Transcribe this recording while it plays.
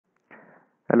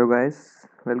Hello guys,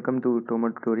 welcome to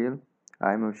Tomar tutorial.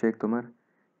 I am Abhishek Tomar.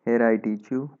 Here I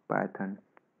teach you Python.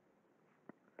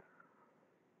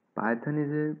 Python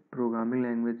is a programming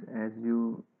language as we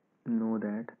know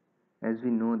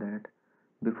that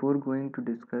before going to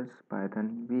discuss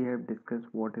Python, we have discussed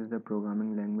what is the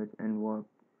programming language and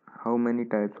how many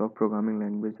types of programming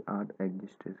language are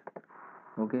existed.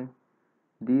 Okay,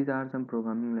 these are some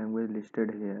programming language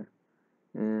listed here.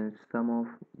 Some of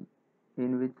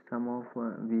in which some of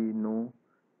we know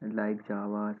like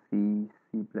Java, C,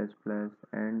 C++,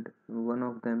 and one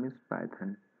of them is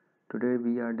Python. Today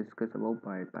we are discuss about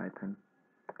Python.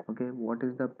 Okay, what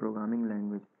is the programming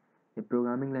language? A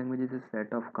programming language is a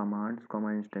set of commands,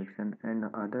 instruction, and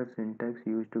other syntax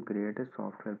used to create a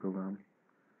software program.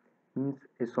 Means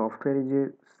a software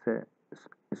is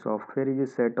a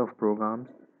set of programs,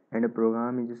 and a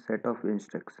program is a set of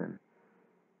instructions.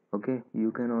 Okay,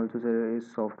 you can also say a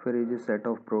software is a set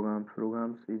of programs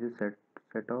is a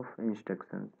set of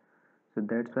instructions. So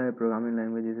that's why a programming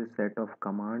language is a set of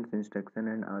commands, instruction,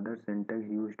 and other syntax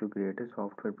used to create a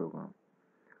software program.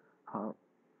 How,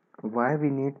 why we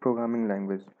need programming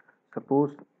language?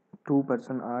 Suppose two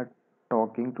person are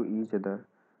talking to each other,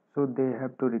 so they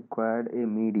have to require a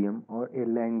medium or a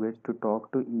language to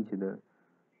talk to each other.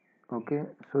 Okay,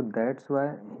 so that's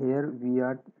why here we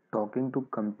are talking to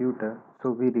computer, so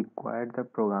we require the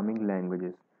programming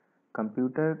languages.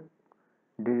 Computer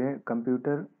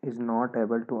computer is not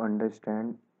able to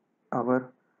understand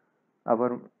our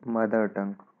our mother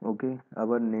tongue, okay,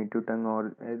 our native tongue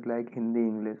or as like Hindi,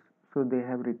 English. So they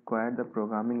have required the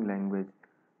programming language.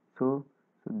 So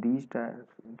these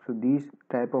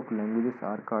type of languages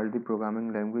are called the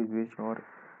programming language,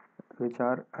 which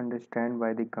are understand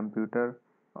by the computer.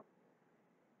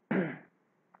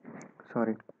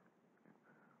 Sorry.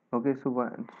 Okay,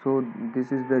 so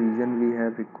this is the reason we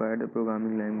have required a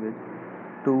programming language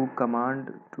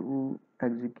to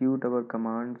execute our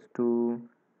commands, to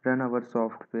run our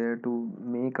software, to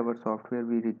make our software.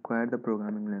 We require the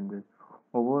programming language.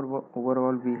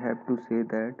 Overall, we have to say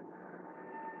that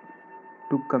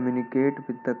to communicate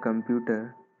with the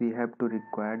computer, we have to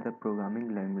require the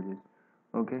programming languages.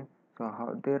 Okay,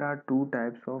 so there are two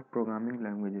types of programming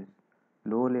languages: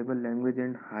 low level language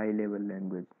and high level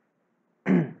language.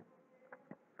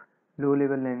 Low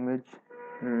level language,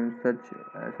 such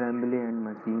assembly and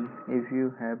machine. If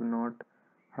you have not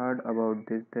heard about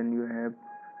this, then you have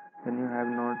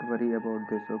not worry about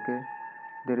this. Okay,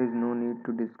 there is no need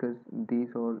to discuss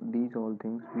these all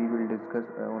things. We will discuss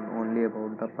only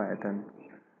about the Python,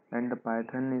 and the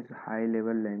Python is high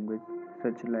level language,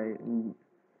 such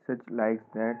like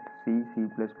that C, C++,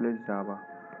 Java.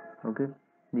 Okay,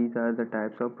 these are the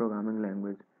types of programming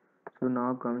language. So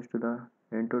now comes to the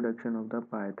introduction of the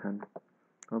Python.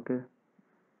 Okay,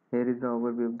 here is the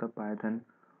overview of the Python.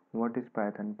 What is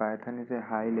Python? Python is a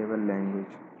high level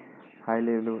language.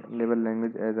 Level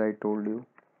language, as I told you.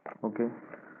 Okay,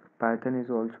 Python is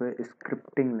also a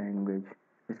scripting language.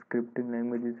 Scripting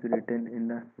language is written in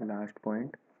the last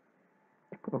point.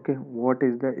 Okay, what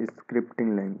is the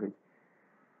scripting language?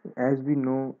 As we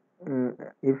know,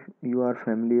 if you are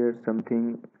familiar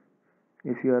something,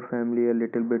 if you are familiar a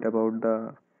little bit about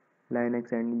the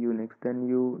Linux and Unix, then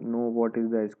you know what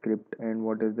is the script and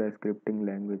what is the scripting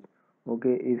language.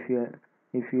 Okay, if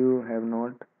you have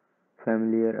not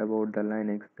familiar about the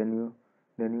Linux,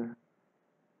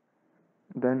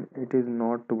 then it is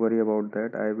not to worry about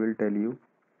that. I will tell you.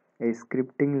 A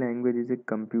scripting language is a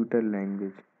computer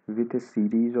language with a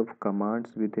series of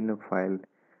commands within a file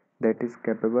that is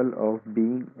capable of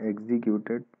being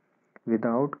executed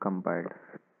without compiled.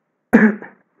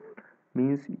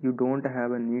 Means you don't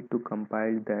have a need to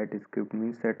compile that script.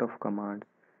 Means set of commands.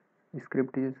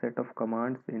 Script is a set of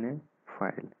commands in a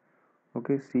file.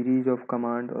 Okay, series of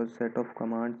commands or set of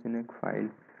commands in a file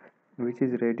which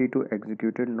is ready to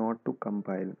execute it, not to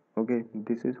compile. Okay,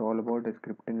 this is all about a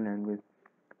scripting language.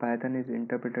 Python is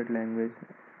interpreted language.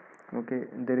 Okay,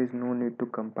 there is no need to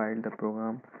compile the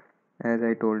program. As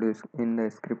I told you, in the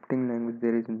scripting language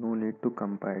there is no need to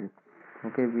compile.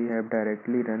 Okay, we have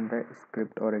directly run the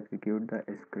script or execute the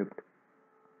script.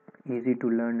 Easy to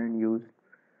learn and use.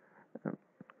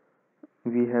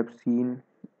 We have seen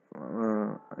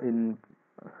uh, in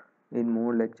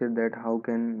more lecture that how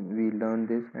can we learn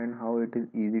this and how it is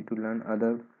easy to learn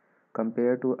other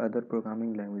compared to other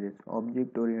programming languages.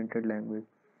 Object oriented language.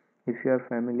 If you are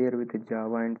familiar with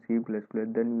Java and C++,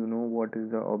 then you know what is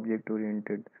the object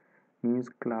oriented. Means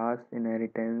class,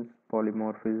 inheritance,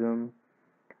 polymorphism,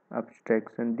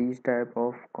 abstraction. These type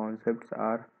of concepts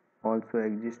are also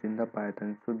exist in the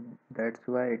Python. So that's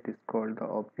why it is called the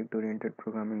object oriented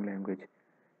programming language.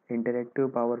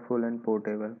 interactive, powerful, and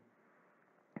portable.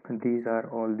 These are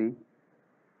all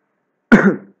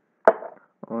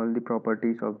the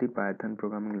properties of the Python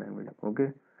programming language.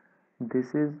 Okay,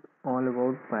 this is all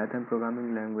about Python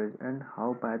programming language and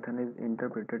how Python is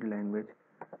interpreted language,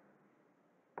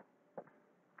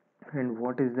 and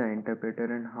what is the interpreter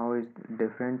and how is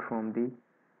different from the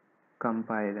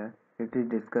compiler. It is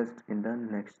discussed in the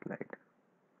next slide.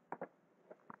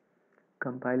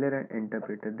 Compiler and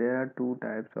interpreter, there are two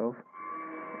types of,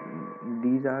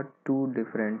 these are two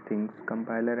different things,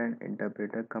 compiler and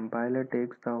interpreter. Compiler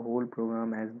takes the whole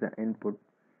program as the input,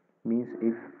 means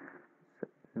if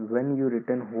when you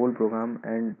written whole program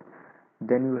and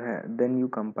then you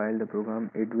compile the program,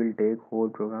 it will take whole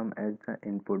program as the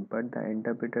input, but the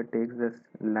interpreter takes this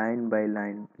line by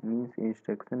line, means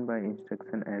instruction by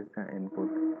instruction as the input.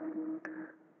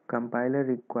 Compiler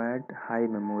required high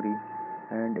memory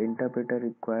and interpreter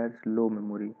requires low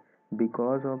memory.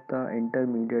 Because of the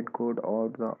intermediate code or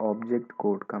the object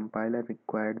code, compiler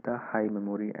required the high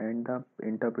memory and the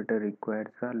interpreter requires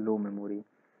a low memory.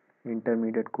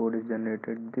 Intermediate code is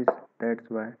generated, that's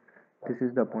why this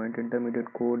is the point,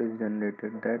 intermediate code is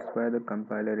generated, that's why the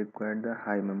compiler required the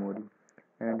high memory,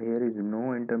 and here is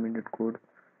no intermediate code,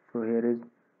 so here is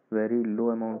very low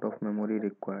amount of memory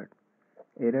required.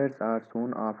 Errors are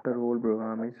shown after whole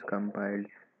program is compiled.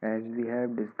 As we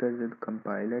have discussed, the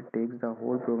compiler takes the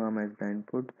whole program as the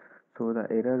input, so the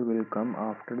error will come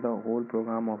after the whole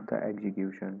program of the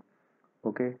execution.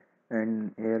 Okay,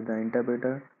 and here the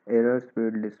interpreter, errors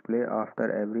will display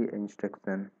after every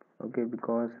instruction. Okay,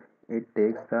 because it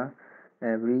takes the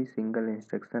every single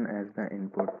instruction as the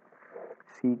input.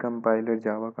 C compiler,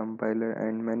 Java compiler,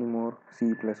 and many more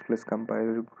C++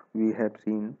 compiler we have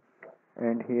seen.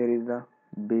 And here is the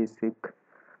basic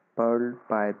Perl,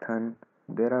 Python.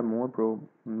 There are more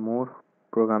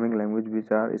programming language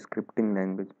which are scripting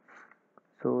language.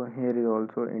 So here is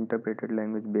also interpreted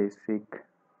language, basic,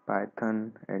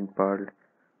 Python, and Perl.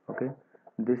 Okay,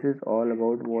 this is all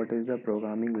about what is the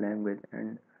programming language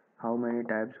and how many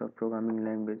types of programming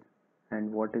language,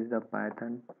 and what is the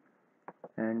Python,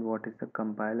 and what is the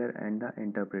compiler and the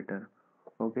interpreter.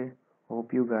 Okay,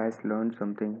 hope you guys learned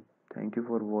something. Thank you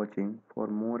for watching. For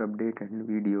more update and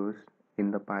videos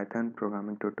in the Python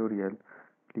programming tutorial,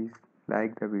 please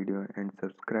like the video and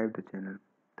subscribe the channel.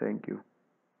 Thank you.